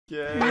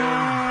Game.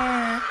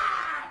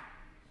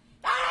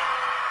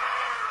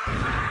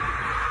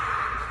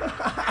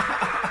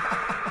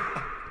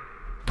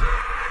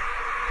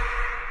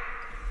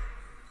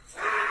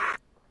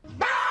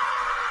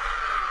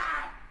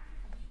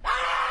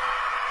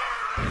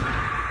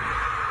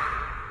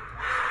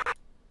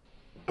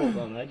 Hold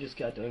on, I just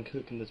got done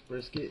cooking this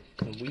brisket,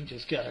 and we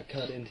just gotta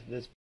cut into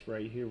this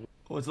right here.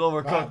 Oh, it's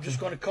overcooked. Right, I'm just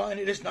going to cut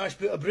into this nice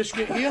bit of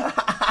brisket here.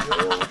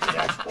 Oh, look at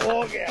that.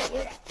 Oh, yeah,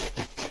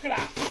 look at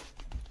that.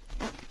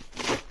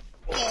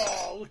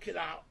 Oh, look at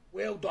that.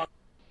 Well done.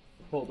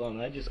 Hold on,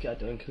 I just got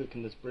done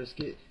cooking this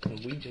brisket, and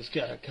we just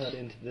gotta cut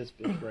into this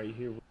bit right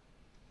here.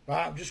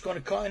 Right, I'm just going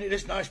to cut into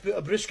this nice bit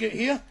of brisket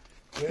here.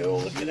 Well,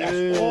 look at that.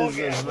 Oh,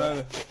 yeah.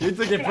 Man. You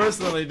took it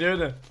personally,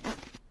 dude.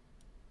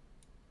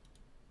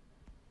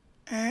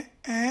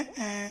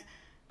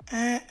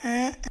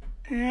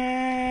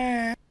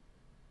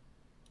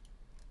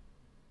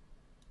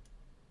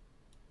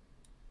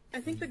 I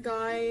think the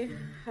guy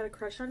had a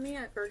crush on me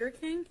at Burger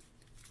King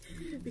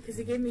because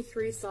he gave me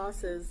 3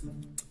 sauces.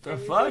 The and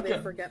fuck? usually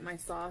they forget my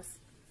sauce.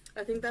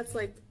 I think that's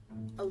like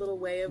a little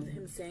way of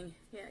him saying,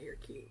 yeah, you're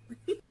cute.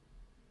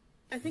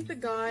 I think the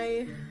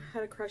guy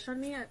had a crush on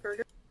me at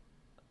Burger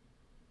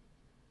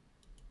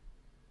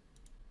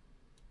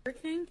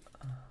King.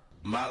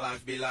 My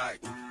life be like,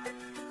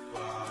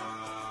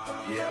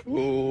 yeah.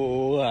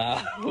 Ooh,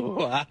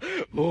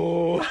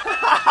 ooh.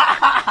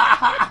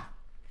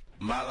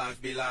 My life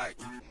be like.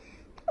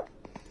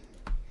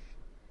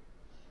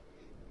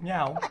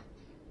 Meow.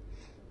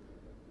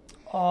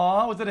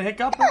 Aw, was it a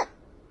hiccup?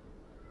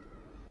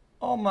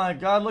 Oh my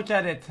god, look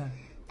at it.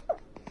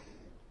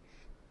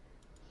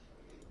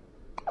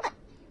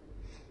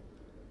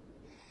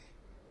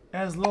 It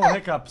has little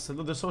hiccups.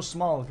 They're so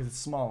small because it's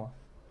small.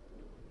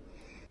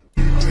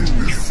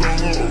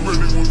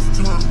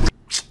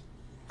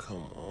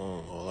 Come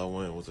on, all I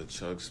wanted was a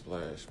chug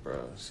splash,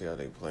 bro. See how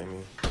they play me?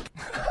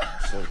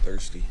 So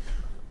thirsty.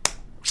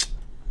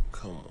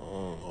 Come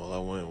on, all I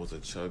wanted was a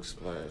chug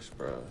splash,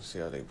 bro. See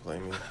how they play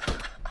me?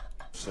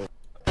 So.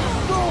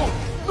 No!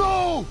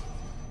 No!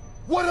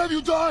 What have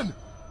you done?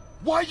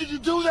 Why did you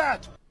do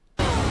that?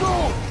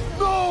 No!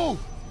 No!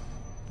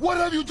 What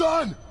have you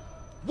done?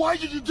 Why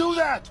did you do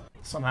that?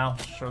 Somehow,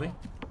 surely.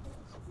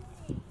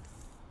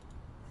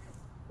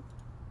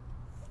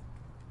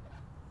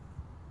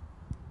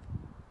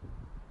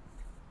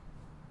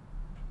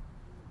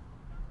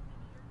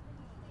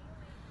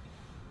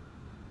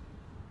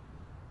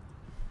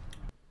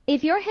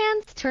 If your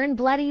hands turn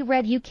bloody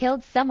red, you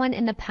killed someone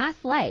in the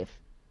past life.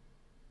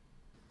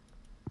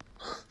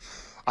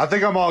 I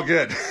think I'm all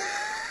good.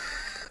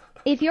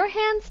 If your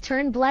hands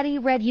turn bloody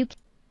red, you...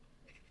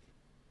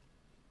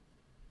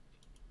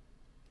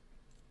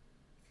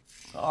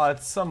 Oh,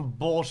 it's some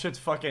bullshit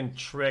fucking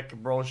trick,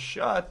 bro.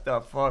 Shut the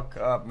fuck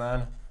up,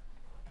 man.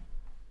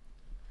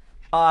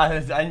 Ah,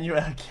 I knew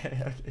it.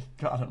 Okay,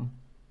 got him.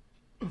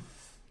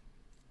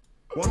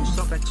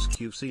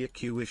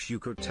 dailydoseofxqc a wish you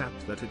could tap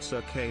that it's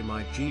okay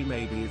my G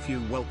maybe if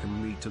you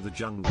welcome me to the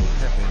jungle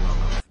pepping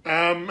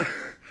off.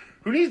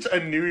 Who needs a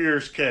New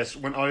Year's kiss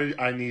when all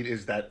I need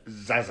is that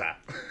Zaza?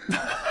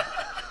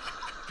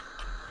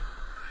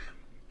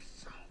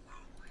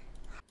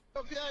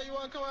 Okay, you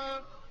wanna come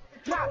out?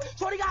 Nah,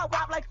 shorty got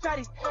wop like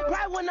fatties.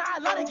 Right when I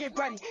let it get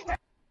ready.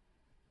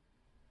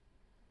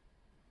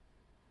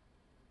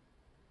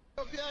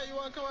 Okay, you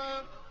wanna come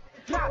out?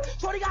 Nah,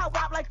 shorty got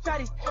wop like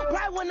fatties.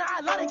 Right when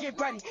I let it get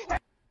ready.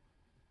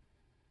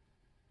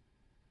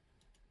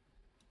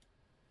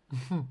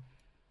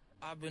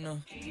 I've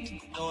been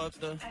throw up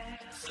the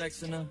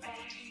sex in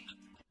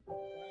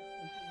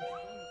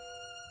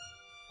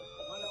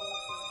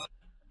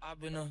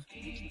I've been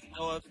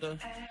throw up the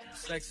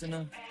sex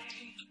in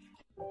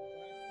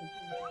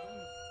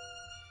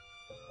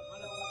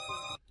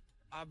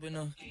I've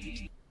been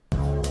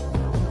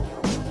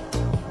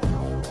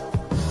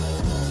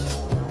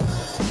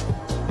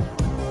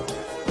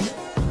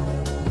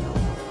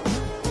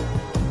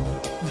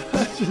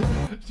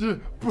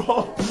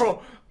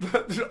Bro,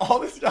 all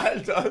this guy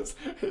does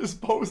is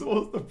post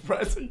most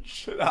depressing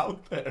shit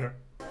out there.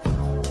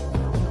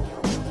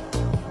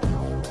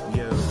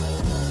 Yo.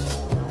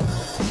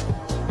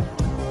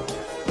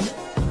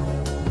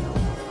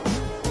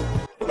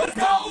 Let's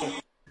go!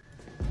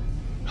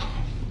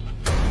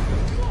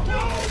 No,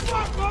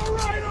 fuck!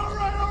 Alright!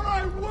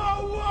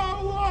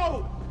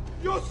 Whoa!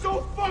 You're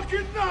so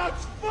fucking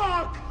nuts!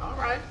 Fuck!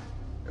 Alright.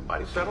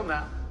 Everybody settle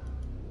now.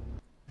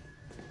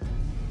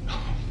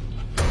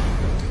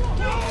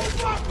 No,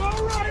 fuck!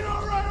 Alright!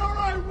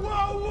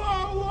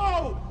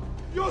 Whoa!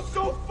 You're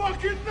so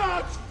fucking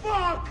nuts!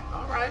 Fuck!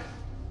 Alright.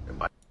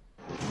 Everybody.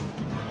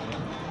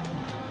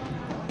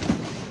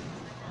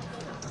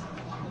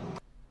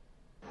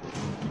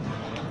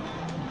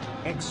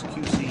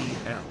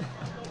 XQCL.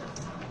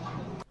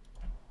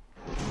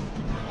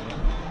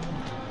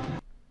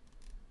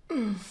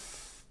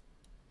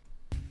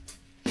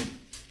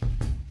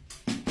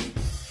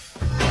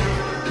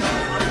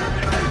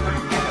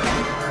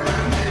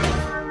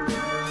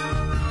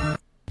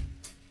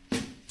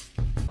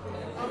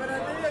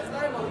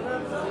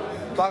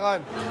 Sag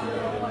rein.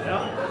 Ja.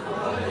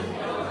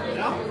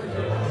 Ja.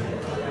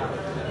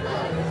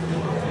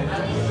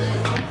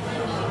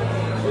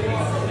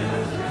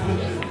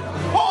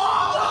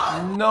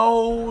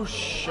 No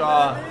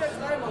shot.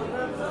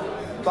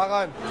 Sag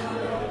rein.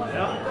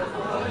 Ja.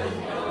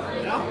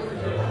 Ja.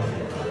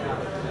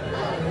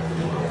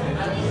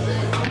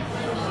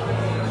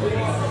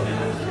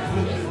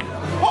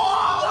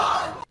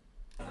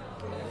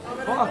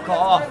 Fuck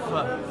off.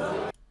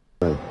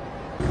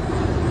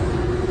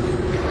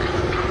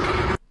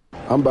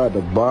 I'm about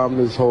to bomb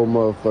this whole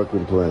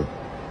motherfucking plane.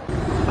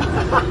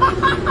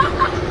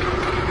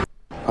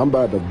 I'm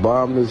about to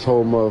bomb this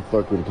whole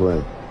motherfucking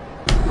plane.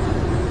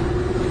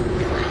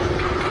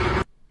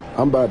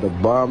 I'm about to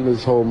bomb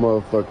this whole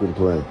motherfucking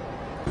plane.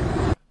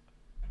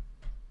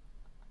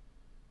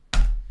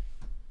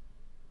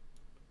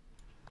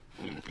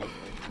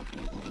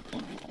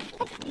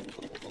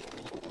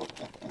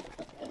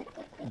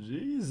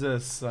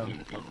 Jesus. I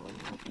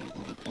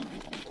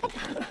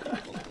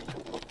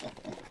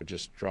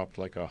just dropped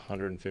like a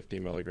 150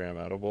 milligram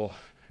edible,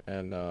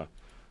 and I'm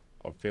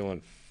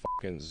feeling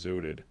fucking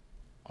zooted.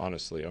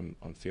 Honestly, I'm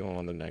feeling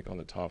on the neck on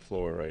the top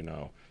floor right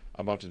now.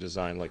 I'm about to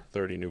design like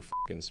 30 new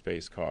fucking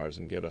space cars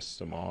and get us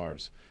to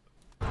Mars.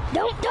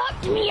 Don't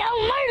talk to me,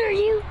 I'll murder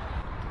you!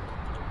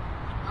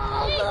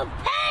 All the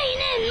pain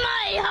in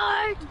my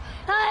heart,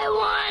 I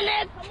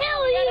wanna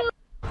kill you!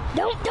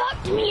 Don't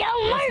talk to me,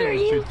 I'll murder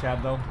you! Shoot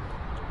cat though.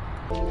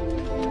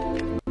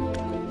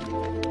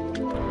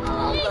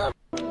 All the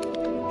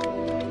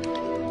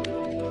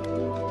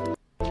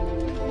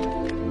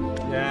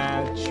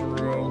Yeah,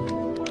 true.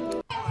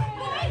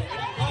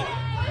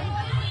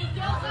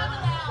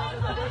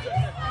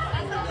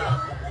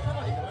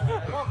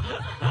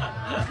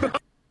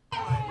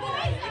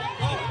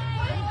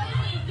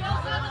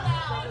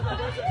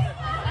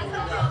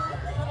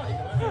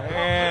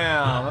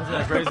 Damn, that's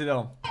kind of crazy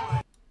though.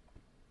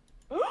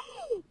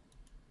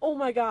 Oh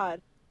my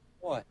god.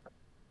 What?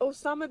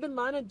 Osama bin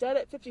Laden dead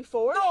at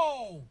 54?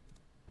 No!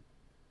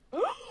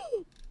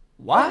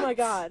 What? Oh my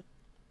god.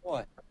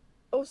 What?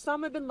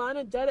 Osama bin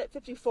Laden dead at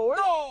 54?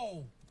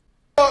 No!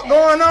 What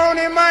going on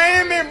in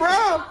Miami,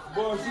 bro?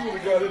 Boy, she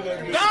would've got in that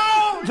bitch.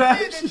 No!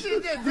 That She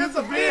shit just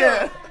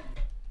disappeared.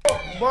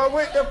 Boy,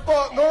 what the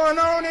fuck going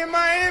on in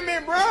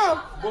Miami, bro?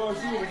 Boy,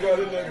 she would've got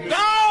in that bitch.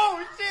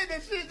 No! Shit,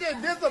 that shit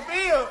just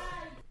disappeared.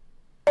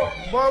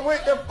 Boy,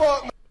 what the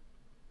fuck?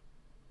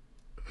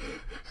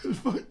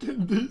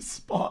 Fucking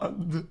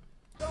despawned.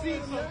 See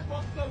some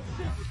fucked up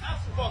shit.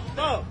 That's fucked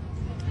up.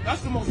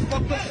 That's the most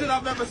fucked up shit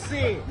I've ever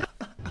seen.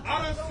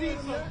 I done seen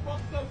some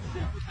fucked up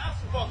shit. That's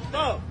fucked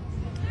up.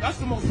 That's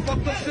the most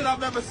fucked up shit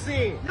I've ever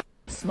seen.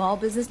 Small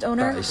business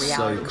owner, That is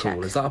reality so cool.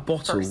 check. Is that a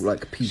bottle, First,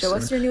 like a piece? show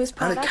us your newest and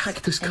product, a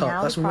cactus and cup.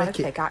 now That's the product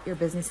wicked. that got your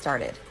business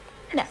started.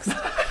 Next,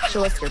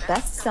 show us your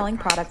best-selling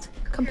product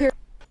compared.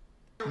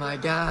 My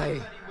guy.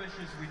 Many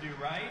wishes we do,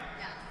 right?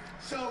 Yeah.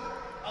 So,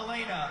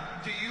 Elena,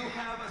 do you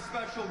have a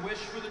special wish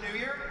for the new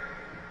year?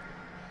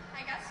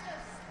 I guess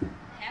just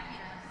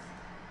happiness.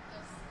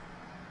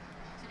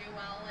 Just to do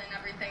well in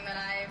everything that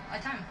I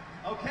attempt.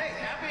 Okay,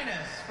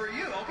 happiness for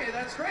you. Okay,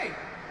 that's great.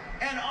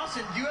 And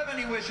Austin, do you have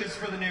any wishes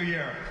for the new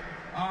year?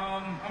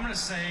 I'm gonna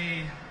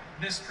say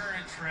this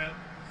current trip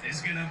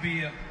is gonna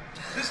be a.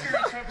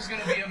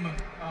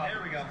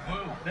 There we go.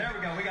 Woo. There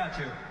we go. We got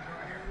you.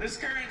 This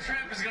current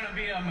trip is gonna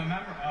be a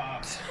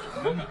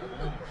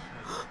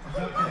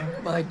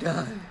Okay. My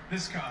guy.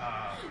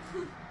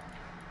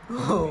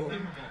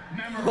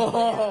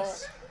 memorable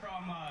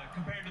from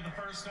compared to the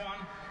first one,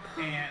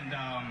 and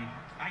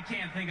I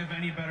can't think of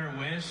any better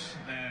wish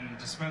than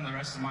to spend the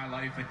rest of my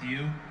life with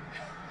you.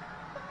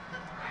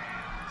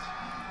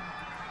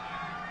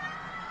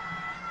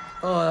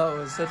 Oh, that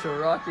was such a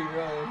rocky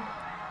road.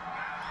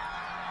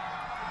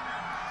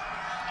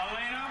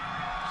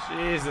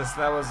 Jesus,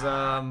 that was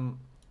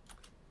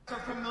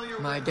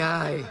My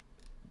guy.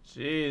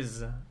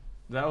 Jeez,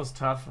 that was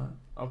tough.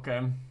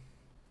 Okay.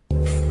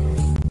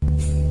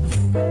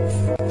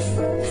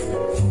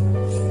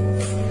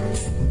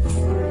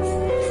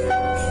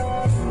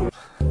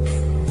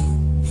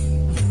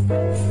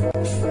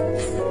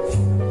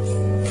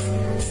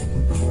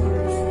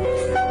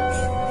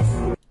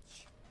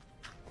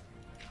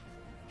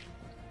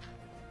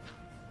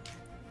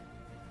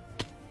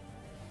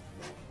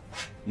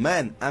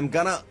 Man, I'm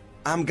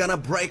gonna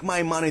break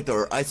my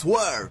monitor, I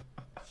swear!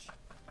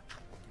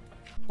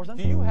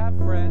 Do you have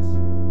friends?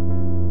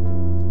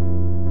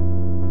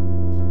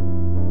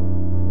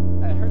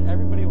 I heard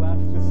everybody laugh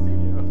in the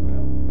studio.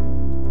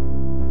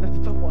 That's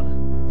the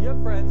one. Do you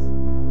have friends?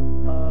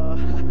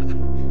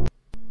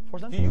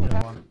 Do you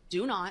have...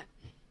 Do not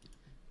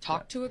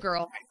talk to a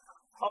girl.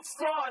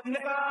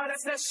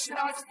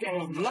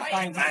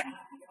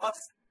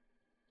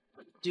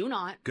 Do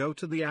not Go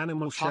to the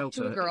animal talk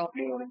shelter. to a girl.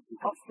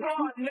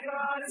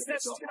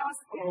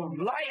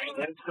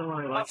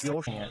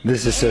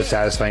 This is so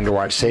satisfying to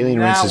watch. Saline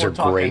Now rinses we're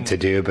are great to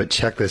do, but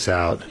check this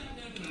out.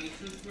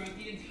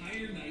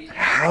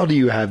 How do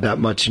you have that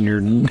much in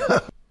your nose?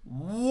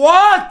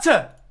 What?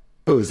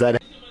 Oh, is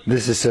that...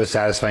 This is so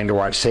satisfying to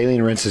watch.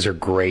 Saline rinses are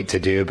great to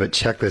do, but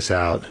check this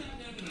out.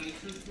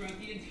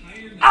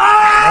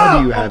 How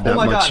do you have that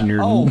much in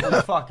your... Oh,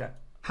 motherfucker.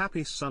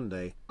 Happy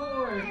Sunday.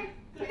 4,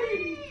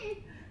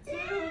 3, 2,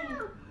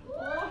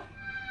 1.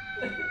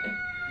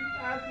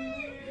 Happy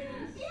New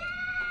Year's.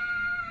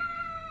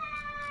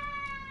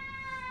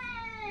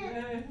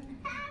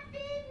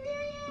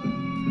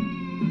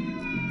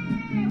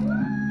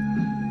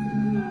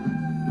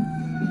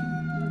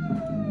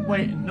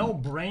 Wait, no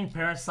brain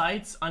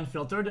parasites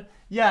unfiltered?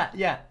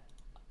 Yeah.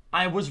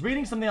 I was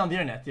reading something on the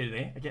internet the other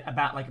day, okay,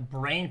 about like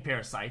brain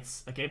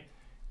parasites, okay?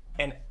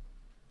 And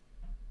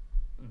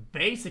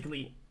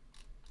basically,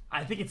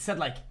 I think it said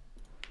like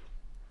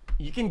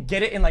you can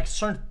get it in like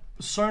certain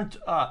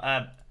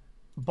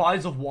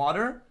bodies of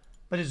water,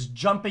 but it's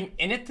jumping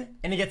in it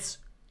and it gets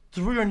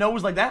through your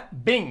nose like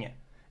that, bing.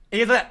 It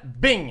gets like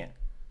that, bing.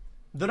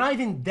 They're not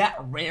even that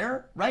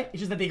rare, right?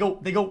 It's just that they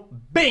go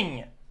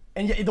bing.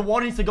 And the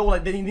water needs to go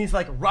like, it needs to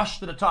like rush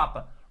to the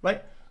top,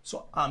 right?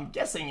 So I'm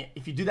guessing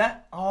if you do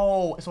that,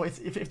 oh, so it's,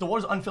 if the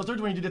water's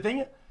unfiltered when you do the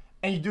thing,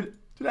 and you do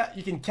that,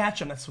 you can catch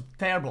them. That's so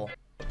terrible.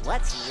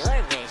 What's your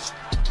wish?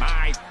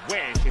 My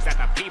wish is that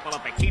the people of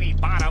Bikini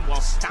Bottom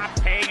will stop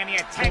paying any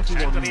attention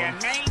to the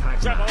inane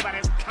dribble that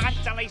is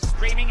constantly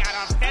streaming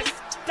out of this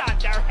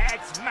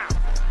dunderhead's mouth.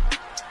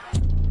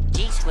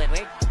 Gee,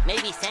 Squidward,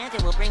 maybe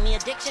Santa will bring me a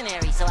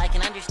dictionary so I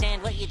can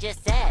understand what you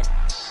just said.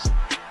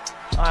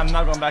 I'm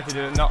not going back to do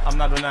it. No, I'm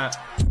not doing that.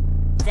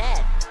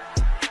 Said.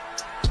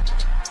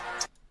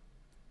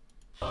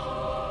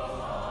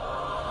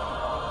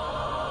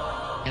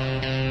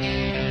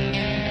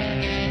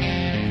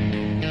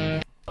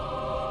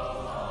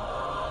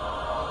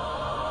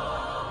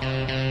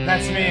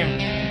 That's me.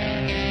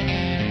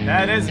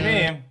 That is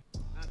me.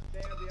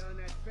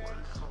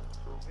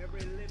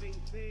 Every living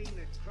thing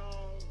that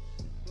crawls,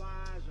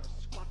 flies, or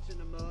squats in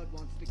the mud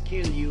wants to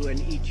kill you and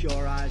eat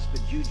your eyes for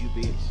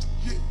jujubes.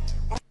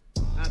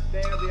 Out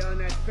there beyond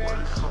that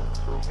fence,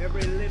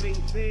 every living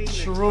thing that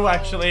True,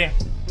 actually.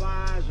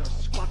 flies, or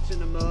squats in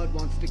the mud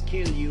wants to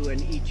kill you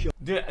and eat your...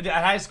 Dude, at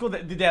high school,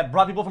 they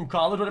brought people from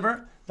college,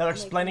 whatever, that are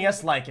explaining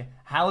us like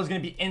how it's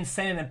gonna be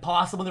insane and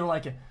impossible. They were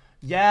like,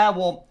 yeah,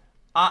 well,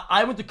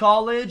 I went to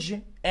college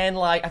and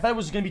like I thought it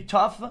was gonna be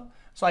tough,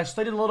 so I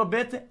studied a little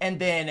bit, and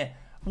then,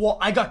 well,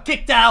 I got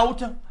kicked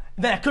out.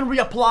 Then I couldn't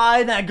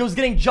reapply. Then I was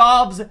getting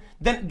jobs.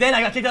 Then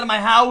I got kicked out of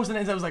my house, and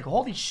then I was like,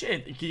 holy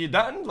shit, you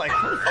done? Like,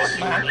 what the fuck,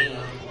 man?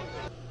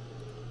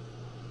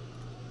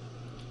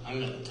 I'm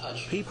gonna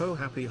touch you. Peepo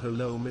happy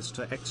hello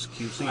Mr.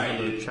 XQC Alright,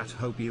 hello dude. chat,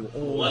 hope you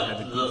all What had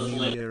a the good new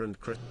flip? year and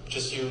Christmas.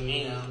 Just you and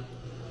me now.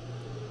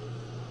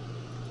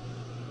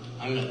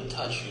 I'm gonna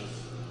touch you.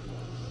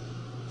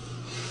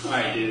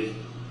 Alright, dude.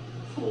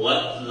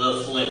 What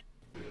the flip?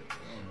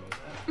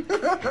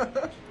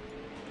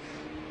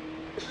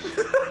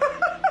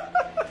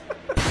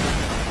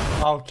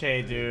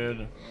 Okay,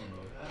 dude.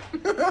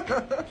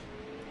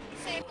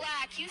 Say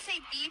black, you say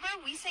beaver,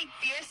 we say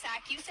beer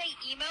sack, you say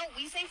emo,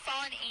 we say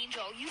fallen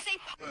angel, you say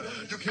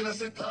You cannot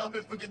say pop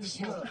and forget the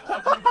smoke.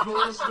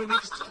 Floors for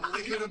niggas,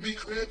 they gonna be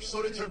cribs,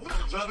 so they turn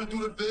driving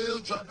through the bill,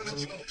 dropping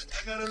the choke.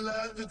 I gotta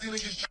laugh, the dealing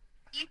is.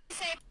 you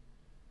say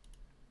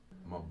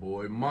My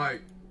boy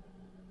Mike,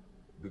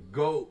 the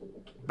GOAT.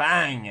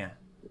 Bang.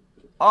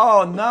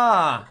 Oh,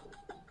 nah.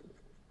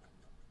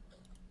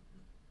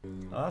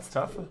 Oh, that's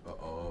tough.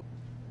 Uh-oh.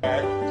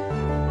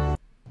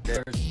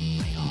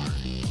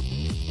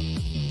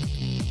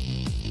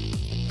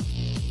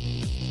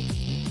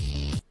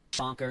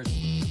 Bonkers.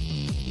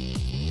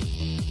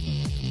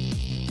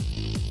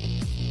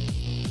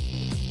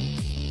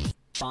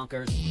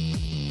 Bonkers.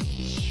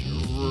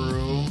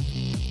 True.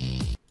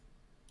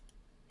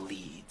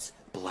 Bleeds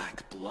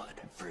black blood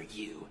for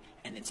you,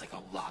 and it's like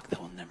a lock that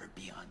will never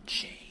be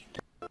unchained.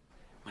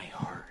 My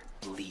heart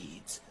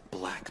bleeds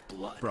black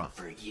blood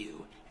for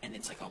you, and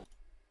it's like a...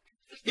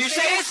 You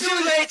say it's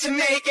too late to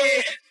make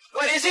it,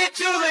 but is it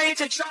too late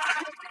to try?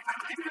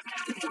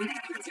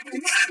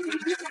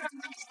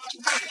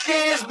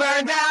 Is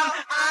burned out,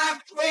 I'm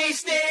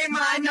wasting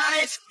my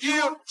nights.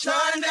 You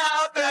turned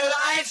out the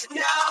lights,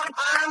 now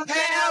I'm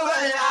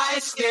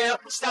paralyzed, still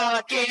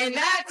stuck in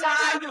that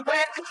time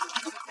where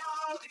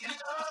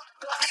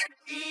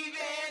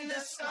even the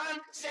sun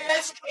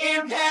sets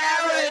in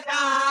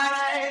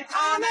paradise.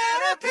 I'm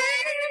at a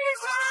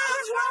peace,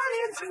 I'm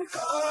running to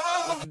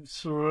go.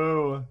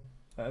 True.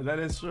 That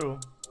is true.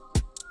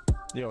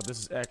 Yo, this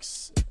is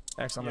X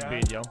on the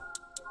beat, yo.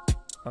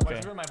 Okay.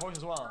 But you heard my voice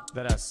as well.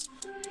 That is.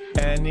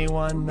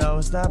 Anyone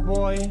knows that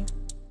boy?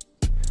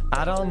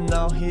 I don't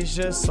know, he's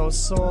just so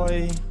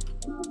soy.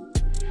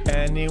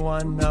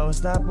 Anyone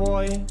knows that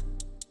boy?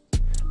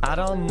 I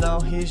don't know,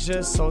 he's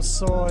just so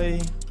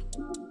soy.